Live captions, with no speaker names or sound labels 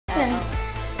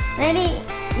Manny,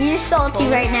 you're salty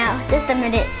right now. Just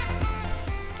admit it.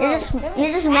 You're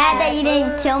just mad that you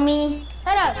didn't kill me.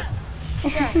 Shut up.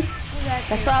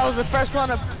 That's why I was the first one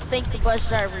to thank the bus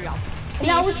driver, y'all.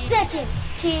 And I was second,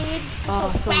 kid.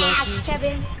 Oh, so fast, lucky.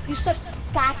 Kevin. You such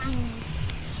cocky.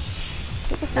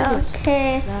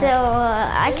 Okay, so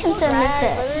I can send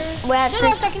this. Shut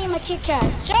up, so I can eat my Kit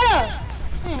Kats. Shut up.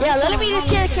 Yeah, let him eat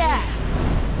his Kit Kat.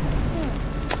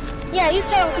 Yeah, you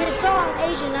tell him I'm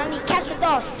Asian. I need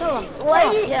cassados. Tell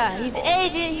him. Yeah, he's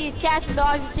Asian. He's cat and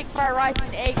dogs and chicken fried rice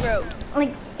and egg rolls.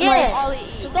 Like, yes. All he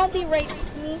eats. So don't be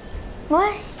racist to me.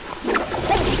 what? He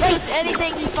eats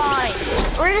anything he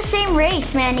finds. We're the same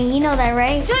race, Manny. You know that,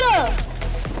 right? Shut up.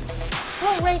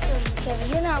 What race are you, Kevin?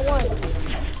 You're not one.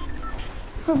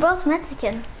 We're both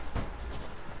Mexican.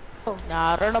 Oh,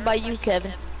 nah, I don't know about you,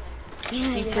 Kevin.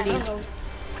 Yeah, pretty. I don't know.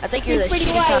 I think you're the pretty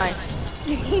shitty white. kind.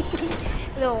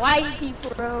 The white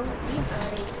people, bro. He's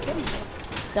right.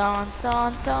 Dun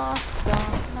dun dun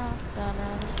dun dun dun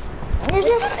dun. You're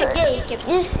just gay, Kevin.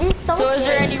 you're so So is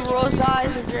there gay. any rules,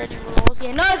 guys? Is there any rules?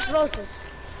 Yeah, no explosives.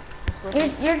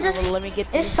 You're just Well, let me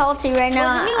get you're this. salty right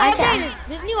now.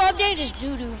 This new update is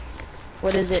doo-doo.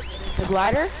 What is it? The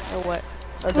glider or what?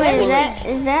 Or the Wait, bullet?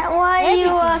 is that why you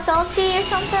salty or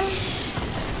something?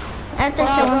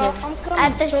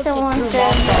 After someone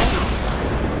said.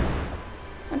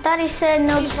 I thought he said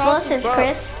no explosives,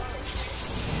 Chris.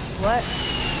 What?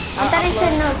 I thought he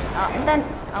said no.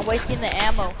 I'm wasting the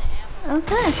ammo.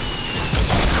 Okay.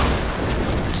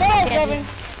 Shut up, Kevin.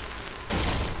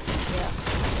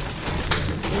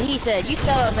 He said, you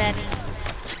tell him, Manny.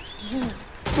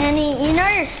 Manny, you know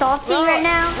you're salty right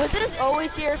now? Was this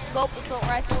always your scope assault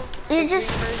rifle? You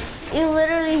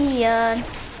literally, you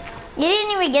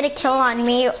didn't even get a kill on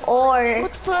me or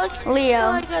What the fuck? Leo.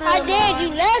 I did,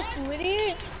 you left, you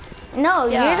idiot. No,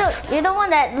 Yeah. you're the one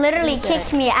that literally Who said?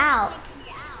 kicked me out.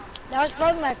 That was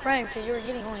probably my friend, because you were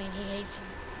getting horny and he hates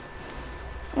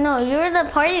you. No, you were the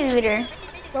party leader.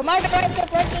 But my friend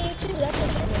kept liking you too, that's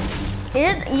what I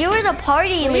did. You were the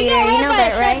party leader, got you hit know by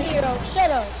that, a right? 7-year-old.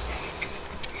 Shut up.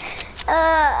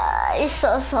 You're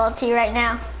so salty right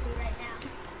now.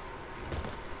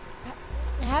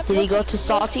 Did he go to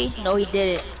salty? No, he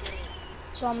didn't.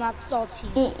 So I'm not salty.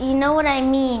 You know what I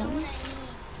mean.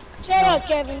 Shut up,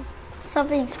 Kevin. Stop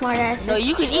being smart ass. No,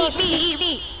 you can eat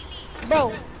me.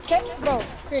 Bro, bro,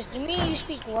 Chris, do me and you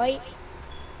speak white?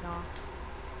 No.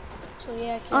 So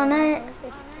yeah, Kevin. Oh, no.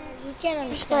 You can't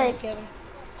understand, Kevin.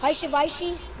 Haisha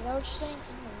Vaishis? Is that what you're saying?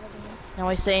 Now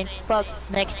he's saying, fuck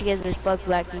Mexicans, but fuck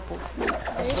black people.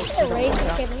 You're so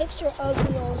racist, Kevin. Look at your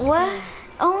ugly old skin. What?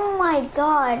 Oh my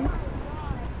god.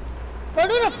 Go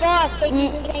do the floss, baby.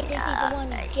 You think this is the one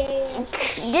gay ass.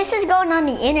 This is going on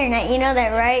the internet, you know that,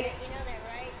 right?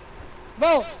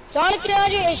 Bro, Jonathan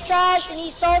Andre is trash and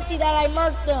he's salty that I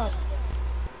murked him.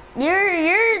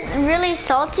 You're really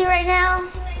salty right now?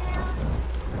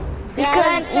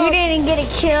 Yeah, Because you didn't get a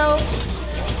kill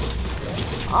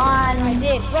on I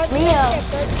did. But Leo.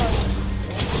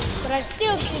 But I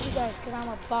still killed you guys because I'm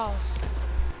a boss.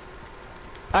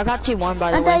 I got you one,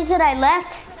 by the I way. thought you said I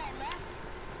left.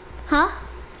 Huh?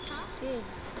 Dude.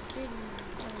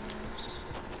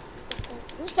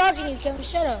 Who's talking to you, Kevin?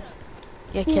 Shut up.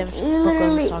 Yeah, Kevin, You fuck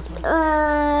literally, was talking.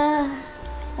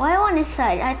 why on his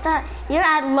side? I thought you were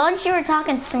at lunch. You were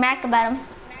talking smack about him.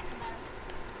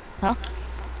 Huh?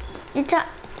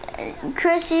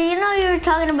 Chris. You know you were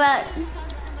talking about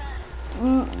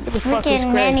Who the fuck is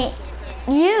freaking Chris? Manny.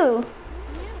 You.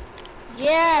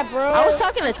 Yeah, bro. I was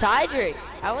talking to Tydrick.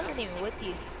 I wasn't even with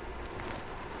you.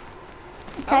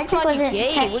 I was calling you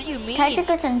gay. What do you mean? Tydrick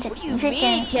wasn't What do you freaking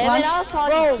mean, Kevin? lunch. I was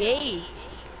calling you gay.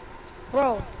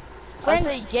 Bro. I was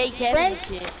saying gay Kevin and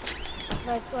shit.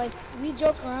 Like, we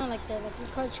joke around like that. Like, we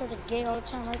call each other gay all the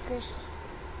time, right, Chris?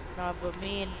 No, but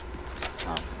me and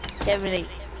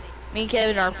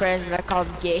Kevin are friends, and I call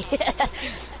him gay.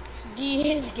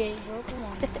 He is gay, bro. Come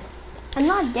on. I'm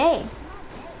not gay.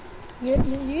 You shut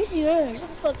the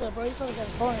fuck up, bro. You fucking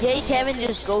got boring. Gay Kevin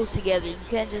just goes together. You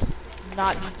can't just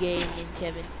not be gay and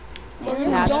Kevin. Well, You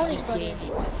you're have to Jonas, be brother. gay.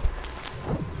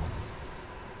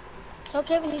 Tell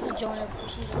Kevin he's a Jonas.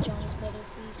 She's a Jonas brother,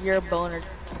 please. You're a boner,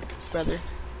 brother.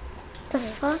 The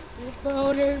fuck? You're a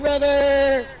boner,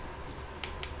 brother. You're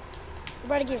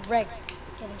about to get wrecked.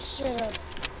 Kevin, shut up.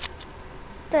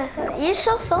 You're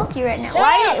so salty right now.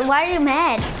 Shut up! Why are you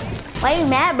mad? Why are you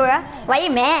mad, bruh? Why are you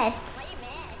mad?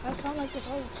 I sound like this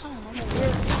all the time. I'm a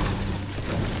weird.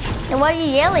 And why are you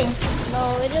yelling?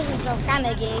 No, it doesn't sound kind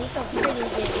of gay. It's so pretty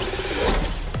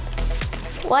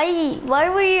gay. Why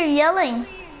were you yelling?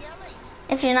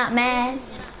 If you're not mad.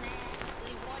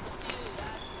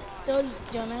 Still, you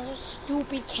dumbass. How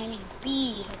stupid can you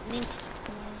be?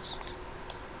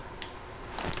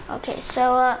 Okay,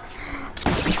 so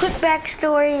quick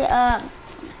backstory.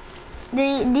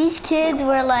 These kids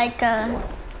were like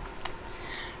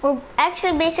were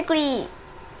actually basically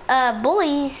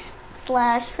bullies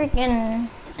slash freaking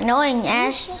annoying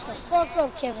ass. Shut the fuck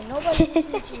up, Kevin. Nobody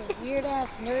listens to your weird ass,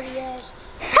 nerdy ass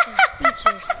fucking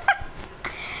speeches.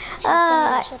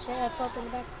 Shut the F up in the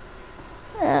back.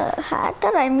 I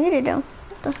thought I muted him.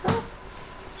 What the hell?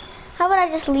 How about I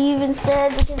just leave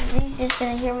instead, because he's just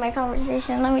gonna hear my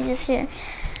conversation. Let me just hear.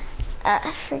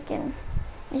 Freaking.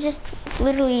 It's just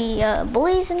literally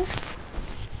bullies and stuff.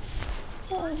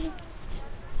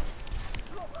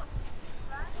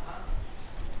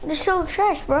 They're so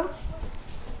trash, bro.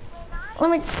 Let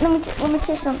me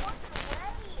kiss them.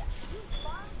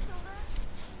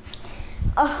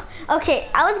 Oh, okay.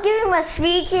 I was giving my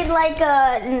speech in like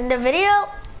in the video.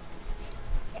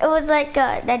 It was like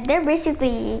that they're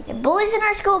basically bullies in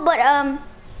our school, but I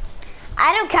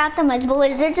don't count them as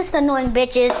bullies. They're just annoying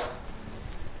bitches.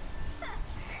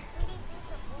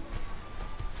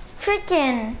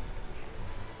 Freaking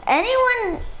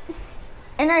anyone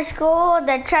in our school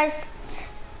that tries,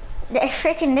 they're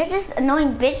just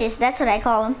annoying bitches. That's what I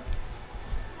call them.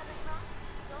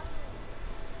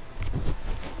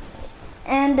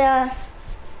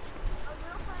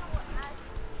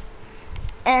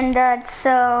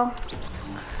 So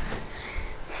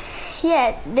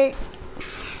yeah,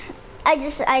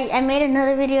 I made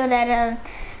another video that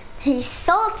he's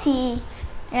salty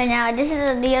right now. This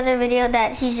is the other video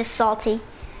that he's just salty,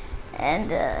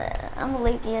 and I'm gonna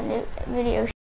link the other video.